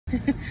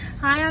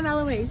Hi, I'm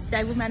Eloise,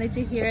 stable manager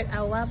here at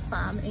Waab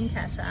Farm in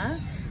Qatar.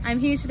 I'm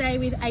here today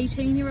with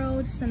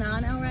 18-year-old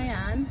SINAN Al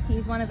Rayyan.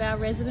 He's one of our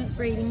resident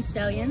breeding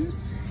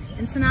stallions.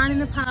 And SINAN in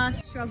the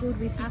past struggled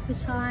with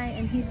appetite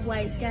and his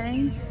weight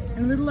gain.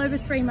 And a little over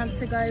 3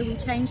 months ago, we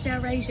changed our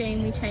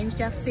regime, we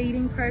changed our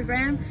feeding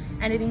program,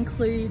 and it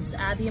includes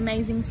the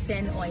amazing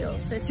CEN Oil.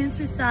 So since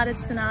we started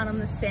SINAN on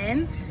the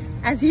CEN,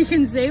 as you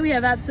can see, we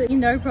have absolutely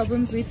no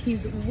problems with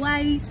his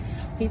weight.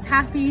 He's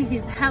happy,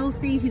 he's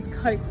healthy, his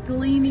coat's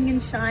gleaming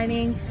and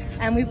shining,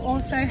 and we've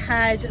also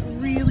had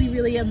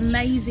really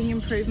amazing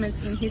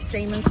improvements in his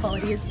semen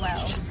quality as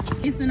well.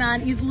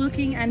 SINAN is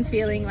looking and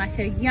feeling like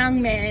a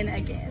young man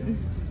again.